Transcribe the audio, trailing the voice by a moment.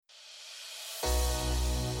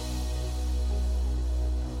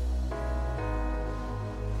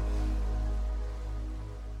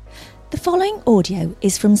The following audio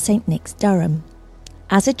is from St Nick's, Durham.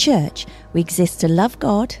 As a church, we exist to love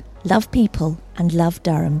God, love people and love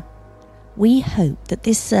Durham. We hope that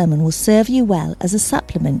this sermon will serve you well as a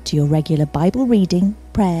supplement to your regular Bible reading,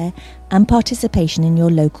 prayer and participation in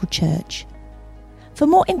your local church. For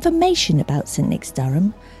more information about St Nick's,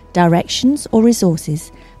 Durham, directions or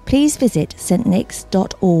resources, please visit stnicks.org.uk.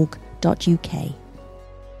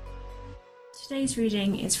 Today's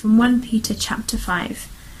reading is from 1 Peter chapter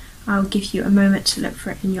 5. I'll give you a moment to look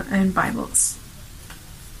for it in your own Bibles.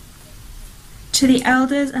 To the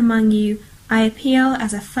elders among you, I appeal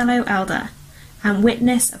as a fellow elder and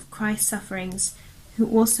witness of Christ's sufferings, who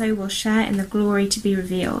also will share in the glory to be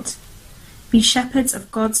revealed. Be shepherds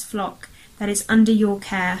of God's flock that is under your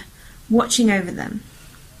care, watching over them,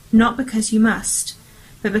 not because you must,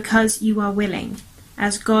 but because you are willing,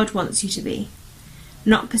 as God wants you to be,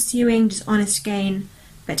 not pursuing dishonest gain,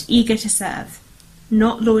 but eager to serve,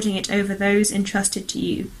 not lording it over those entrusted to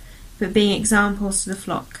you, but being examples to the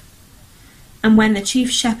flock. And when the chief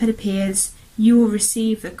shepherd appears, you will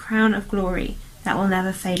receive the crown of glory that will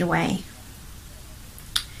never fade away.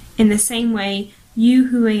 In the same way, you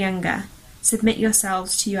who are younger, submit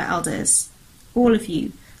yourselves to your elders. All of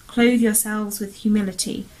you, clothe yourselves with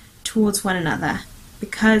humility towards one another,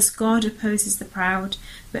 because God opposes the proud,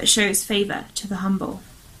 but shows favour to the humble.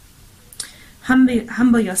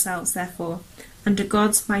 Humble yourselves, therefore, under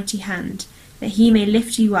God's mighty hand, that he may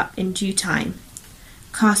lift you up in due time.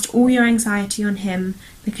 Cast all your anxiety on him,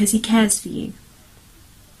 because he cares for you.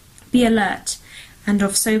 Be alert and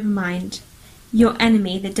of sober mind. Your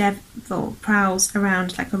enemy, the devil, prowls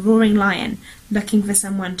around like a roaring lion, looking for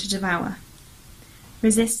someone to devour.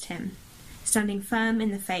 Resist him, standing firm in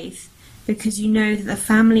the faith, because you know that the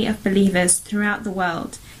family of believers throughout the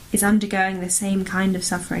world is undergoing the same kind of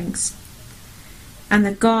sufferings. And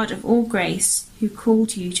the God of all grace, who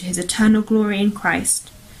called you to his eternal glory in Christ,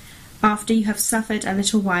 after you have suffered a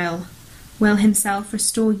little while, will himself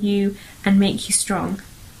restore you and make you strong,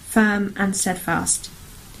 firm and steadfast.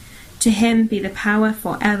 To him be the power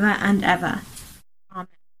for ever and ever. Amen.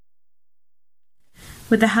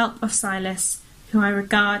 With the help of Silas, who I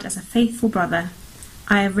regard as a faithful brother,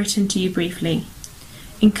 I have written to you briefly,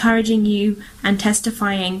 encouraging you and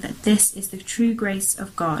testifying that this is the true grace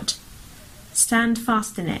of God. Stand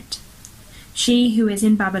fast in it. She who is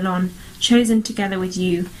in Babylon, chosen together with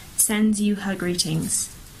you, sends you her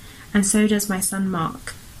greetings, and so does my son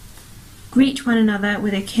Mark. Greet one another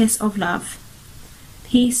with a kiss of love.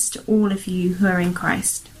 Peace to all of you who are in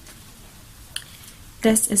Christ.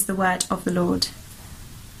 This is the word of the Lord.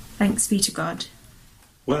 Thanks be to God.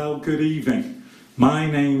 Well, good evening. My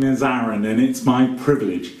name is Aaron, and it's my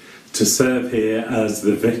privilege to serve here as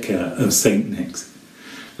the Vicar of St Nick's.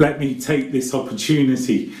 Let me take this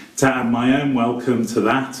opportunity to add my own welcome to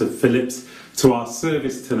that of Philip's to our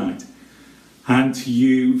service tonight, and to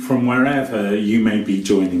you from wherever you may be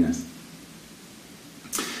joining us.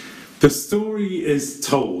 The story is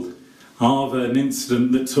told of an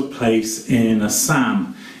incident that took place in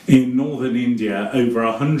Assam in northern India over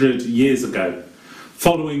 100 years ago,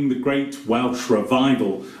 following the Great Welsh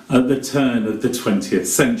Revival at the turn of the 20th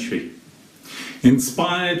century.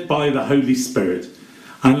 Inspired by the Holy Spirit,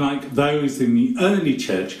 and like those in the early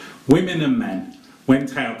church, women and men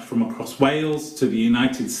went out from across Wales to the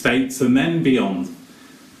United States and then beyond,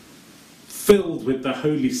 filled with the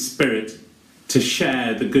Holy Spirit to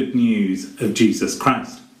share the good news of Jesus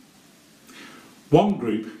Christ. One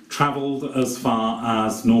group travelled as far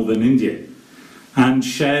as northern India and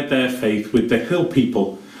shared their faith with the hill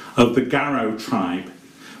people of the Garo tribe,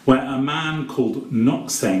 where a man called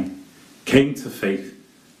Nokseng came to faith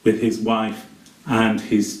with his wife and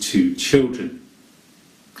his 2 children.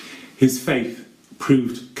 His faith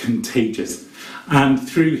proved contagious, and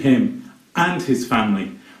through him and his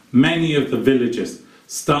family, many of the villagers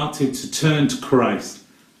started to turn to Christ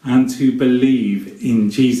and to believe in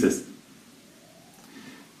Jesus.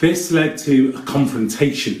 This led to a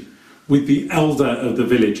confrontation with the elder of the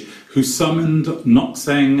village, who summoned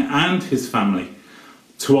Nokseng and his family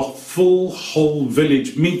to a full whole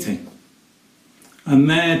village meeting, and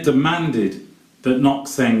there demanded that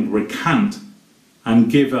Nokseng recant and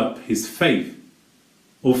give up his faith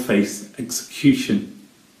or face execution.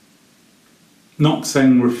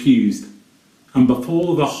 Nokseng refused, and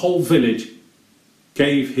before the whole village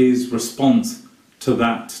gave his response to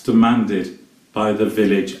that demanded by the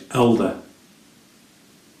village elder.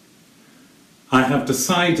 I have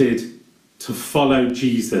decided to follow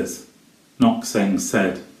Jesus, Nokseng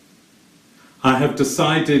said. I have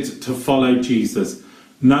decided to follow Jesus.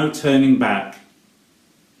 No turning back.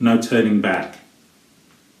 No turning back.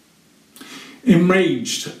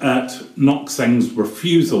 Enraged at Nokseng's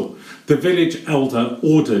refusal, the village elder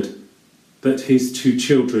ordered that his 2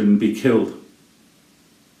 children be killed.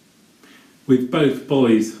 With both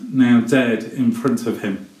boys now dead in front of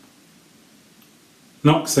him,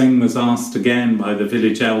 Nokseng was asked again by the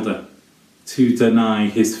village elder to deny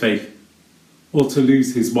his faith or to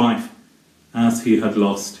lose his wife as he had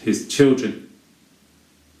lost his children.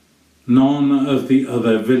 None of the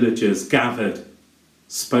other villagers gathered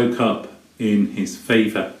spoke up in his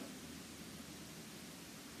favour.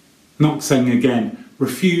 Nokseng again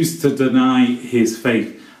refused to deny his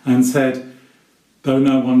faith and said, "Though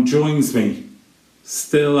no one joins me,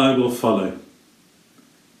 still I will follow.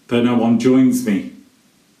 Though no one joins me,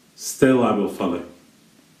 still I will follow.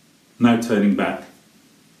 No turning back.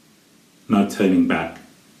 No turning back."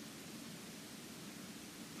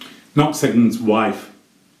 Nokseng's wife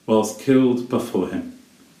was killed before him.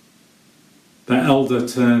 The elder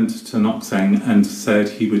turned to Nokseng and said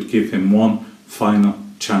he would give him one final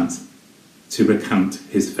chance to recant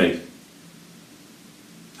his faith.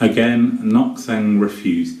 Again, Nokseng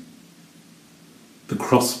refused. The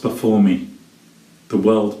cross before me, the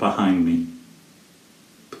world behind me.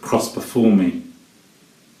 The cross before me,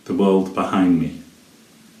 the world behind me.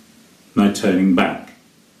 No turning back.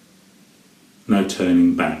 No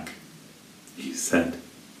turning back, he said.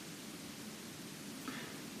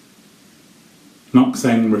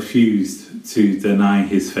 Nokseng refused to deny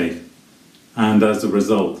his faith and as a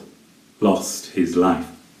result lost his life.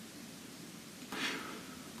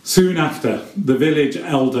 Soon after, the village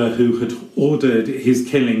elder who had ordered his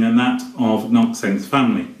killing and that of Nokseng's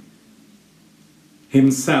family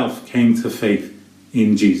himself came to faith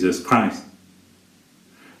in Jesus Christ.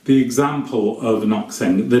 The example of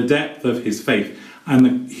Nokseng, the depth of his faith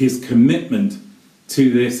and his commitment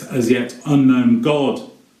to this as yet unknown God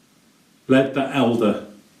led the elder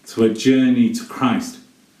to a journey to Christ,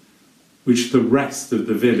 which the rest of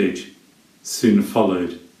the village soon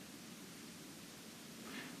followed.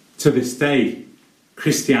 To this day,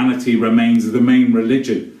 Christianity remains the main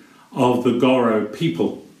religion of the Goro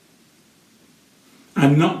people.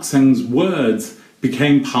 And Nokseng's words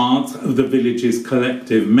became part of the village's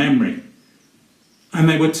collective memory, and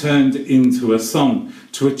they were turned into a song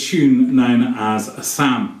to a tune known as a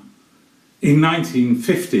psalm. In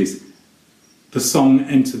 1950s, the song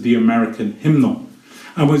entered the American hymnal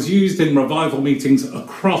and was used in revival meetings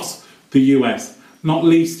across the US, not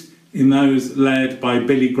least in those led by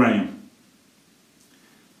Billy Graham.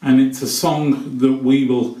 And it's a song that we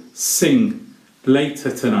will sing later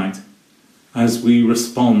tonight as we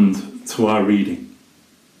respond to our reading.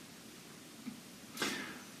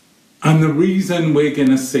 And the reason we're going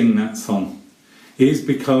to sing that song is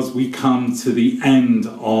because we come to the end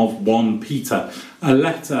of 1 Peter, a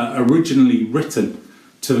letter originally written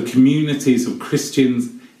to the communities of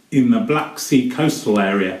Christians in the Black Sea coastal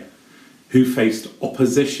area who faced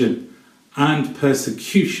opposition and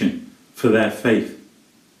persecution for their faith.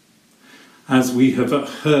 As we have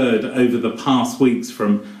heard over the past weeks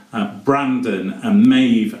from Brandon and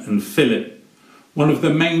Maeve and Philip, one of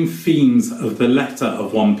the main themes of the letter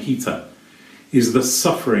of 1 Peter is the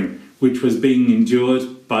suffering which was being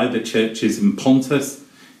endured by the churches in Pontus,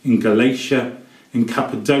 in Galatia, in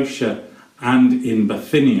Cappadocia, and in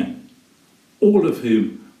Bithynia, all of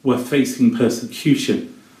whom were facing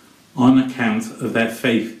persecution on account of their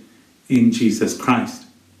faith in Jesus Christ.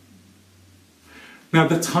 Now,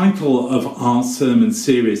 the title of our sermon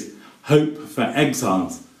series, Hope for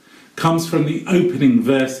Exiles, comes from the opening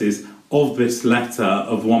verses of this letter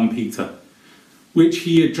of 1 Peter, which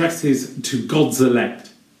he addresses to God's elect,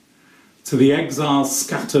 to the exiles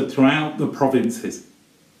scattered throughout the provinces.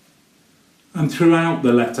 And throughout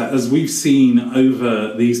the letter, as we've seen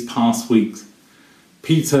over these past weeks,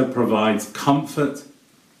 Peter provides comfort,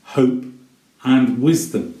 hope, and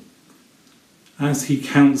wisdom as he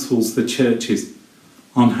counsels the churches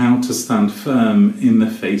on how to stand firm in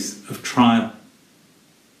the face of trial.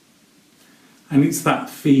 And it's that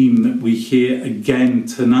theme that we hear again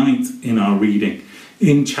tonight in our reading,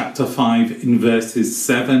 in chapter 5, in verses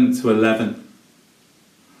 7 to 11.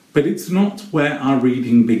 But it's not where our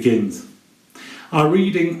reading begins. Our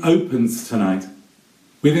reading opens tonight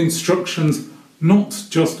with instructions not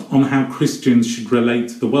just on how Christians should relate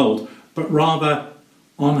to the world, but rather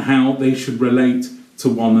on how they should relate to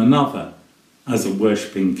one another as a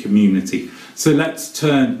worshipping community. So let's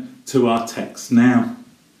turn to our text now.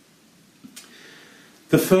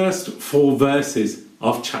 The first 4 verses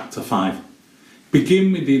of chapter 5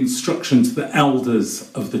 begin with the instruction to the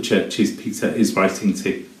elders of the churches Peter is writing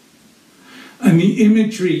to. And the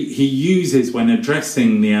imagery he uses when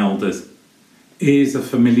addressing the elders is a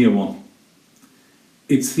familiar one.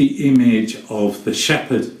 It's the image of the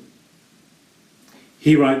shepherd.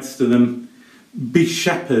 He writes to them, "Be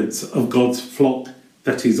shepherds of God's flock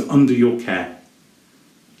that is under your care.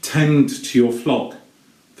 Tend to your flock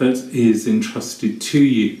that is entrusted to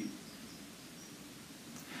you."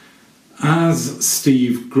 As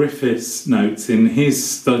Steve Griffiths notes in his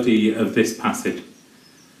study of this passage,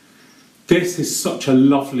 this is such a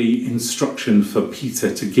lovely instruction for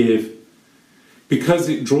Peter to give, because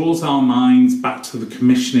it draws our minds back to the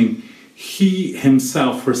commissioning he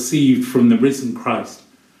himself received from the risen Christ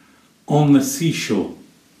on the seashore,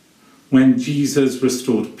 when Jesus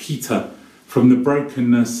restored Peter from the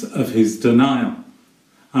brokenness of his denial,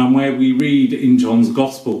 and where we read in John's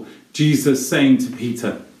Gospel, Jesus saying to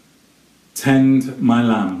Peter, "Tend my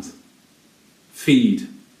lambs, feed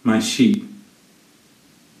my sheep."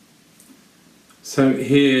 So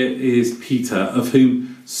here is Peter, of whom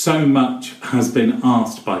so much has been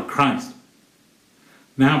asked by Christ,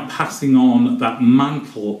 now passing on that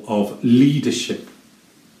mantle of leadership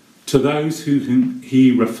to those whom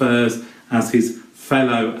he refers as his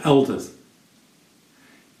fellow elders.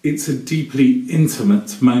 It's a deeply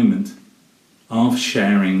intimate moment of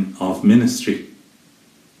sharing of ministry.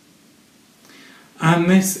 And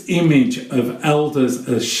this image of elders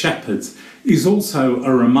as shepherds is also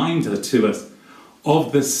a reminder to us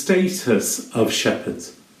of the status of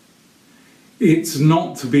shepherds. It's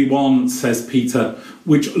not to be one, says Peter,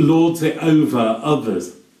 which lords it over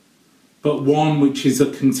others, but one which is a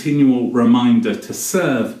continual reminder to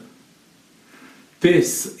serve.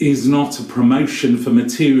 This is not a promotion for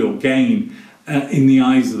material gain in the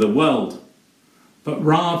eyes of the world, but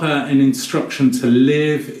rather an instruction to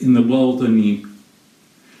live in the world anew,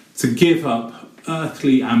 to give up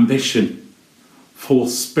earthly ambition for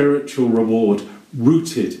spiritual reward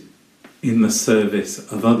rooted in the service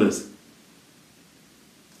of others.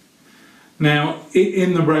 Now,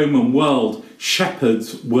 in the Roman world,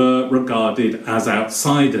 shepherds were regarded as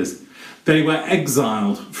outsiders. They were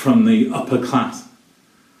exiled from the upper class.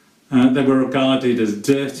 They were regarded as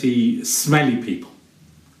dirty, smelly people.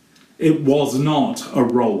 It was not a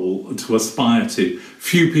role to aspire to.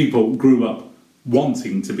 Few people grew up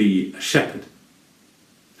wanting to be a shepherd.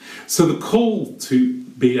 So the call to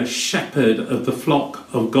be a shepherd of the flock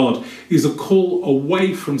of God is a call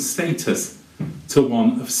away from status to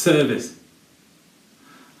one of service.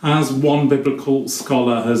 As one biblical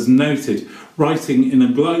scholar has noted, writing in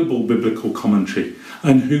a global biblical commentary,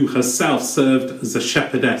 and who herself served as a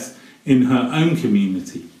shepherdess in her own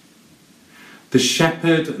community, the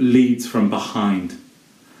shepherd leads from behind,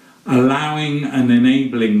 allowing and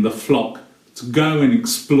enabling the flock to go and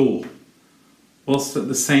explore, whilst at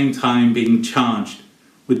the same time being charged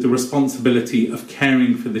with the responsibility of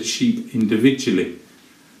caring for the sheep individually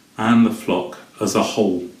and the flock as a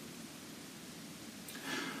whole.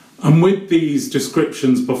 And with these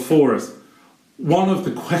descriptions before us, one of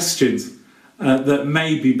the questions that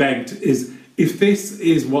may be begged is, if this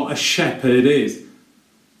is what a shepherd is,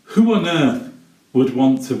 who on earth would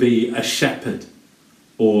want to be a shepherd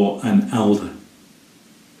or an elder?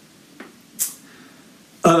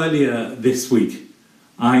 Earlier this week,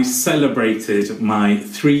 I celebrated my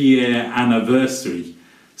 3-year anniversary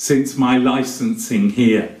since my licensing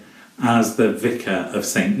here as the Vicar of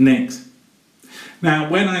St. Nick's. Now,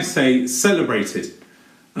 when I say celebrated,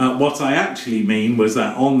 what I actually mean was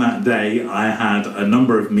that on that day I had a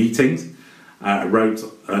number of meetings, wrote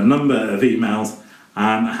a number of emails,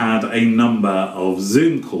 and had a number of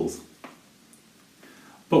Zoom calls.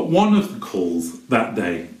 But one of the calls that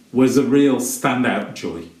day was a real standout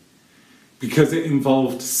joy, because it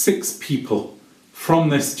involved 6 people from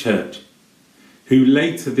this church who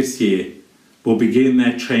later this year will begin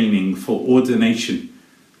their training for ordination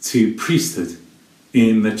to priesthood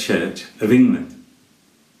in the Church of England.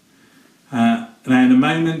 Now in a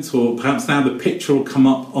moment, or perhaps now, the picture will come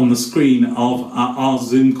up on the screen of our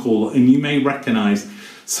Zoom call, and you may recognise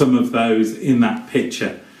some of those in that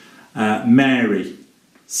picture. Mary,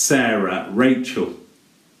 Sarah, Rachel,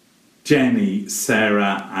 Jenny,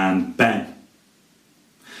 Sarah and Ben.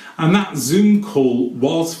 And that Zoom call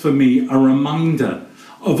was for me a reminder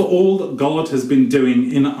of all that God has been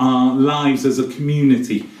doing in our lives as a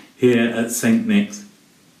community here at St. Nick's.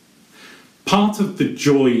 Part of the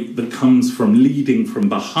joy that comes from leading from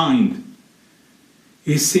behind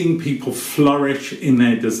is seeing people flourish in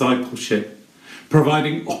their discipleship,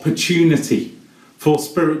 providing opportunity for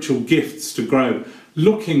spiritual gifts to grow,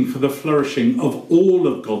 looking for the flourishing of all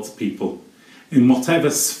of God's people in whatever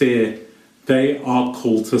sphere they are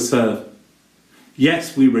called to serve.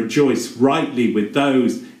 Yes, we rejoice rightly with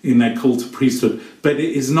those in their call to priesthood, but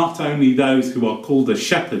it is not only those who are called as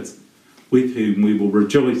shepherds, with whom we will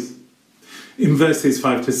rejoice. In verses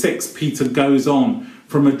 5 to 6, Peter goes on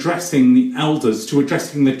from addressing the elders to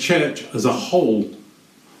addressing the church as a whole.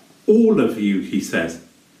 All of you, he says,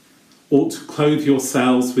 ought to clothe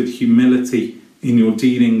yourselves with humility in your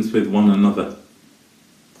dealings with one another.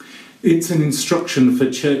 It's an instruction for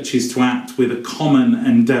churches to act with a common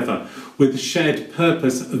endeavour, with a shared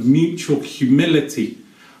purpose of mutual humility,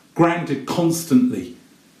 grounded constantly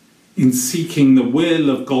in seeking the will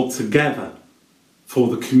of God together for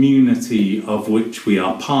the community of which we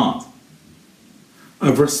are part,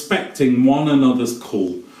 of respecting one another's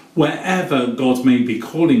call, wherever God may be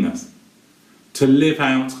calling us, to live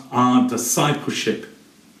out our discipleship,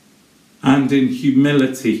 and in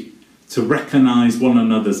humility to recognise one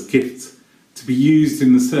another's gifts, to be used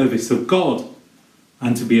in the service of God,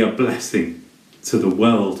 and to be a blessing to the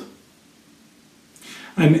world.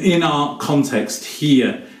 And in our context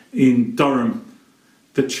here in Durham,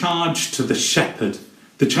 the charge to the shepherd,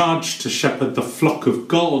 the charge to shepherd the flock of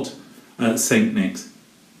God at St. Nick's,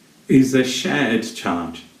 is a shared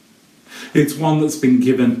charge. It's one that's been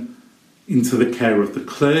given into the care of the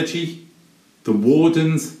clergy, the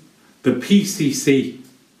wardens, the PCC.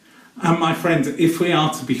 And my friends, if we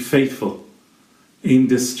are to be faithful in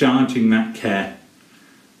discharging that care,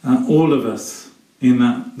 all of us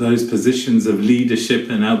in those positions of leadership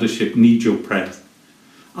and eldership need your prayers.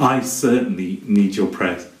 I certainly need your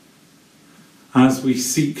prayers. As we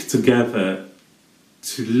seek together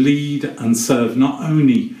to lead and serve not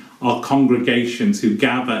only our congregations who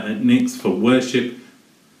gather at Nick's for worship,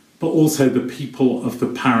 but also the people of the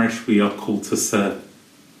parish we are called to serve.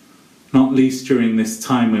 Not least during this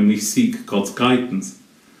time when we seek God's guidance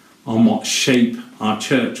on what shape our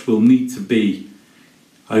church will need to be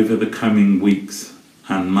over the coming weeks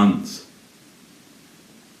and months.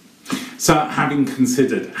 So, having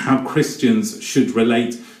considered how Christians should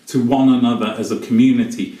relate to one another as a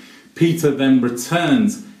community, Peter then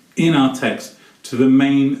returns in our text to the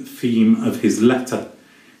main theme of his letter,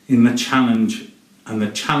 in the challenge and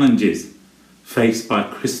the challenges faced by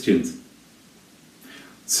Christians.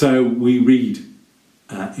 So we read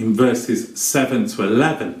in verses 7 to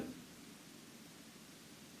 11,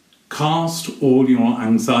 "Cast all your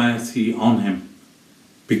anxiety on him,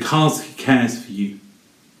 because he cares for you.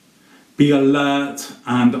 Be alert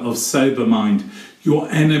and of sober mind. Your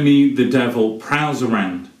enemy, the devil, prowls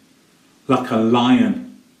around like a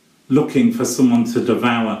lion, looking for someone to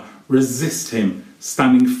devour. Resist him,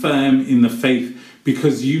 standing firm in the faith,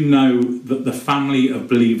 because you know that the family of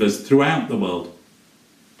believers throughout the world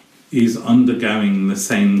is undergoing the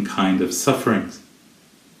same kind of sufferings."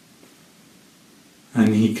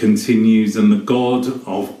 And he continues, "And the God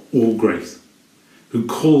of all grace, who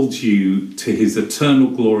called you to his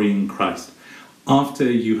eternal glory in Christ, after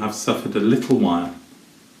you have suffered a little while,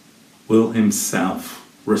 will himself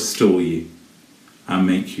restore you and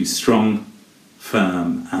make you strong,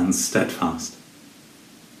 firm, and steadfast.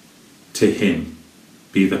 To him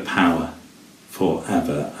be the power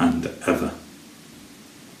forever and ever."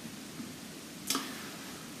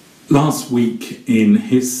 Last week in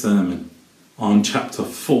his sermon on chapter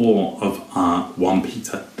 4 of our 1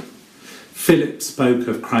 Peter, Philip spoke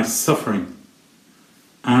of Christ's suffering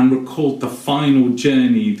and recalled the final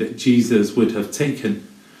journey that Jesus would have taken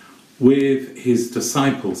with his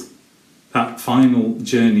disciples, that final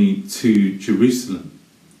journey to Jerusalem.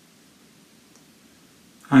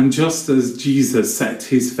 And just as Jesus set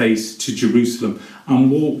his face to Jerusalem and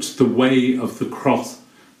walked the way of the cross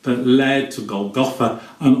that led to Golgotha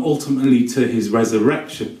and ultimately to his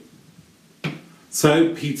resurrection,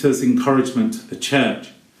 so Peter's encouragement to the church,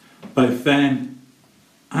 both then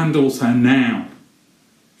and also now,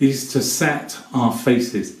 is to set our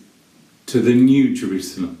faces to the new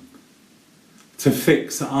Jerusalem, to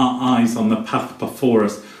fix our eyes on the path before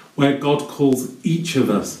us, where God calls each of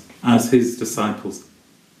us as his disciples,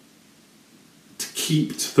 to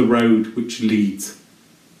keep to the road which leads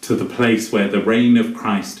to the place where the reign of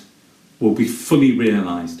Christ will be fully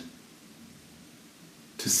realised,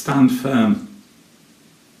 to stand firm,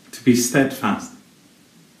 to be steadfast.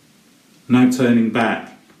 No turning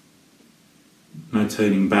back. No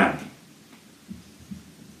turning back.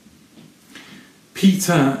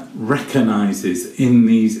 Peter recognises in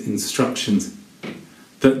these instructions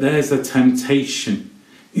that there's a temptation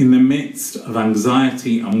in the midst of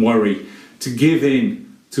anxiety and worry to give in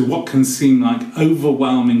to what can seem like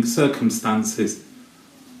overwhelming circumstances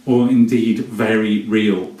or indeed very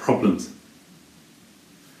real problems.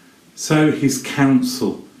 So his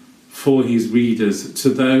counsel for his readers, to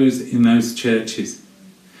those in those churches,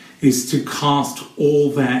 is to cast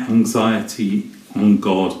all their anxiety on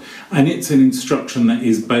God. And it's an instruction that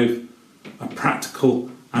is both a practical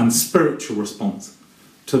and spiritual response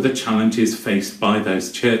to the challenges faced by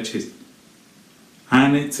those churches.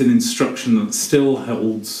 And it's an instruction that still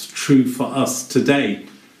holds true for us today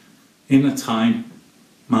in a time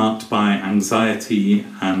marked by anxiety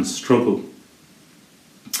and struggle.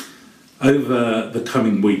 Over the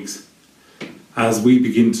coming weeks, as we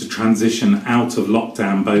begin to transition out of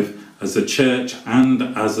lockdown, both as a church and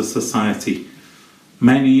as a society,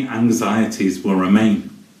 many anxieties will remain.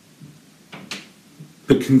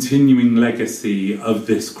 The continuing legacy of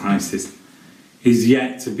this crisis is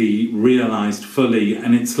yet to be realised fully,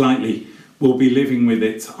 and it's likely we'll be living with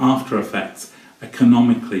its after effects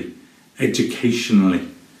economically, educationally,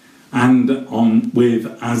 and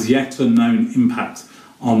with as yet unknown impacts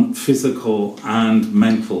on physical and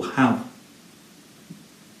mental health.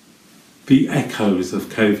 The echoes of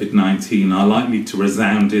COVID-19 are likely to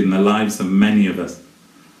resound in the lives of many of us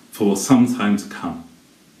for some time to come,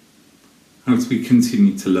 as we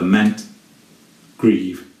continue to lament,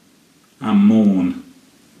 grieve, and mourn,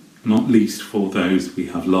 not least for those we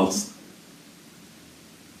have lost.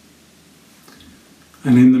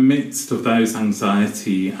 And in the midst of those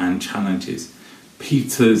anxiety and challenges,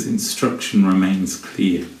 Peter's instruction remains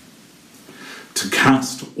clear: to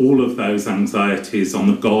cast all of those anxieties on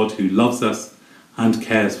the God who loves us and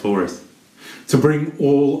cares for us, to bring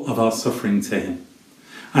all of our suffering to him,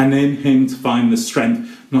 and in him to find the strength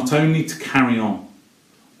not only to carry on,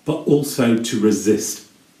 but also to resist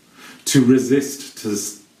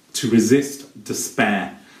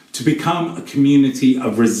despair, to become a community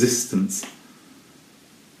of resistance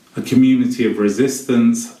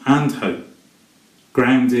and hope,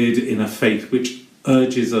 grounded in a faith which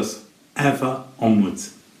urges us ever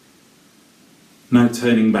onwards. No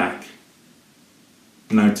turning back.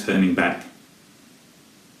 No turning back.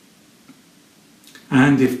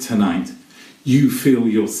 And if tonight you feel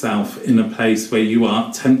yourself in a place where you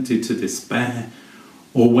are tempted to despair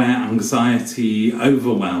or where anxiety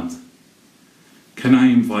overwhelms, can I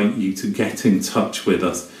invite you to get in touch with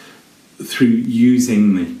us through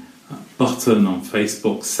using the button on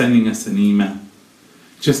Facebook, sending us an email.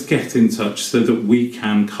 Just get in touch so that we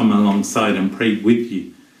can come alongside and pray with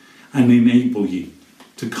you and enable you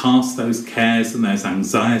to cast those cares and those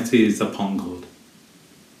anxieties upon God.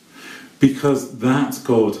 Because that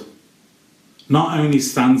God not only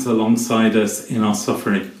stands alongside us in our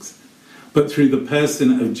sufferings, but through the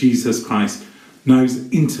person of Jesus Christ knows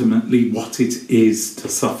intimately what it is to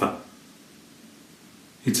suffer.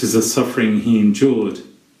 It is a suffering he endured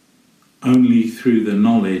only through the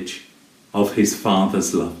knowledge of his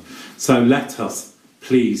Father's love. So let us,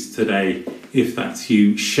 please, today, if that's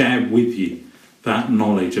you, share with you that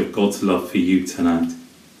knowledge of God's love for you tonight.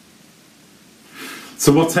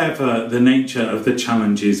 So whatever the nature of the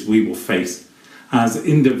challenges we will face, as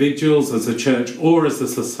individuals, as a church, or as a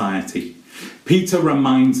society, Peter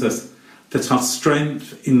reminds us that our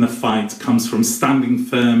strength in the fight comes from standing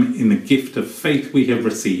firm in the gift of faith we have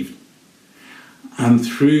received. And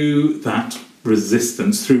through that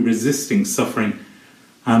resistance, through resisting suffering,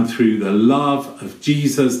 and through the love of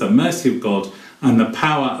Jesus, the mercy of God, and the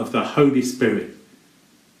power of the Holy Spirit,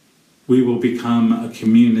 we will become a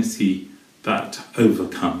community that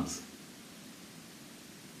overcomes.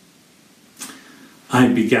 I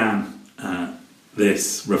began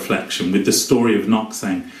this reflection with the story of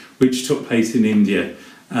Noksang, which took place in India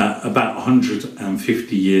about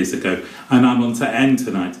 150 years ago. And I want to end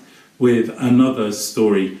tonight with another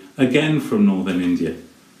story, again from northern India,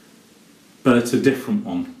 but a different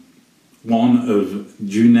one. One of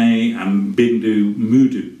Junai and Bindu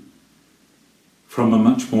Mudu from a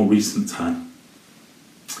much more recent time.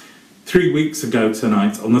 3 weeks ago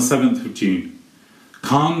tonight, on the 7th of June,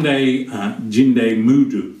 Kande Jinde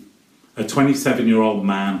Mudu, a 27-year-old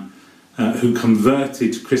man who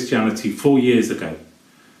converted to Christianity 4 years ago,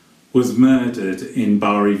 was murdered in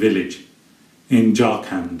Bari village in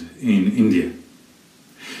Jharkhand in India.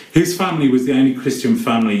 His family was the only Christian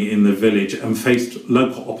family in the village and faced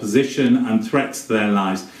local opposition and threats to their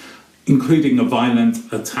lives, including a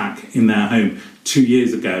violent attack in their home 2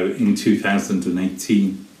 years ago in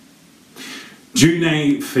 2018.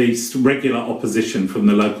 Junai faced regular opposition from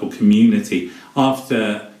the local community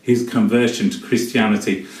after his conversion to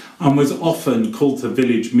Christianity and was often called to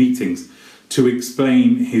village meetings to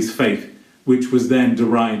explain his faith, which was then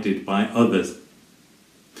derided by others.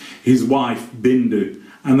 His wife, Bindu,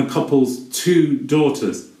 and the couple's 2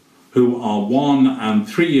 daughters, who are 1 and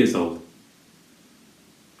 3 years old,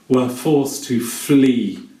 were forced to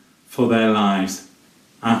flee for their lives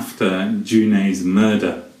after Junai's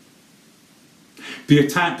murder. The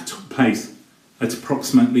attack took place at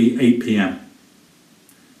approximately 8 p.m.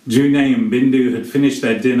 June and Bindu had finished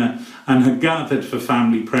their dinner and had gathered for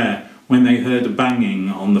family prayer when they heard a banging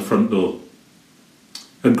on the front door.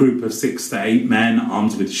 A group of 6 to 8 men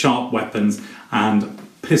armed with sharp weapons and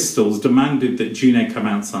pistols demanded that June come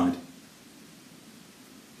outside.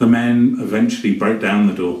 The men eventually broke down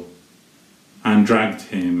the door and dragged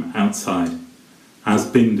him outside as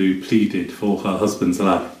Bindu pleaded for her husband's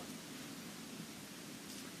life.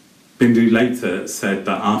 Bindu later said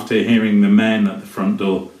that after hearing the men at the front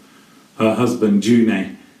door, her husband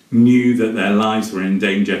June knew that their lives were in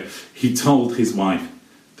danger. He told his wife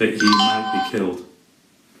that he might be killed,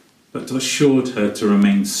 but assured her to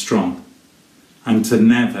remain strong and to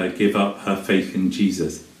never give up her faith in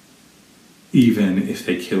Jesus, even if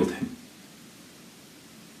they killed him.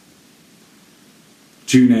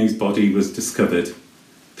 June's body was discovered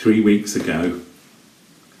 3 weeks ago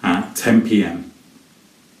at 10 p.m.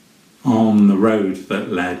 on the road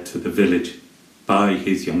that led to the village by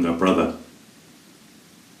his younger brother.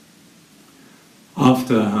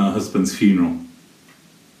 After her husband's funeral,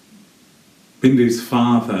 Bindu's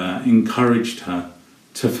father encouraged her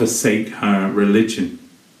to forsake her religion,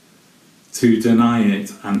 to deny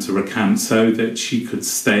it and to recant so that she could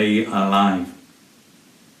stay alive.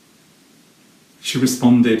 She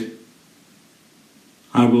responded,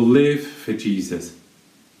 "I will live for Jesus.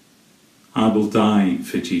 I will die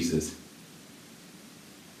for Jesus.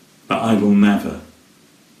 But I will never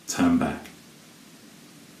turn back."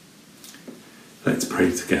 Let's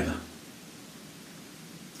pray together.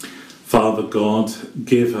 Father God,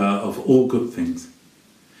 giver of all good things,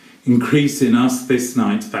 increase in us this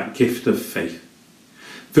night that gift of faith,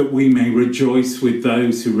 that we may rejoice with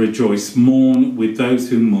those who rejoice, mourn with those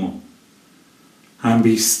who mourn, and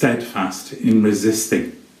be steadfast in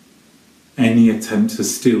resisting any attempt to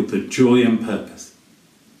steal the joy and purpose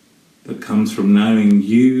that comes from knowing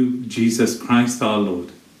you, Jesus Christ our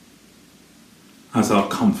Lord, as our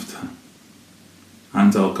comforter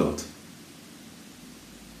and our God.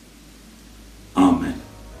 Amen.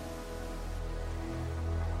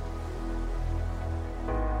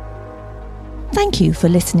 Thank you for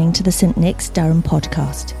listening to the St Nick's Durham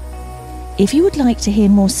podcast. If you would like to hear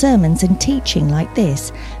more sermons and teaching like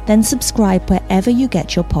this, then subscribe wherever you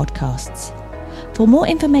get your podcasts. For more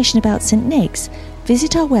information about St Nick's,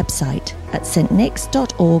 visit our website at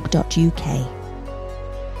stnicks.org.uk.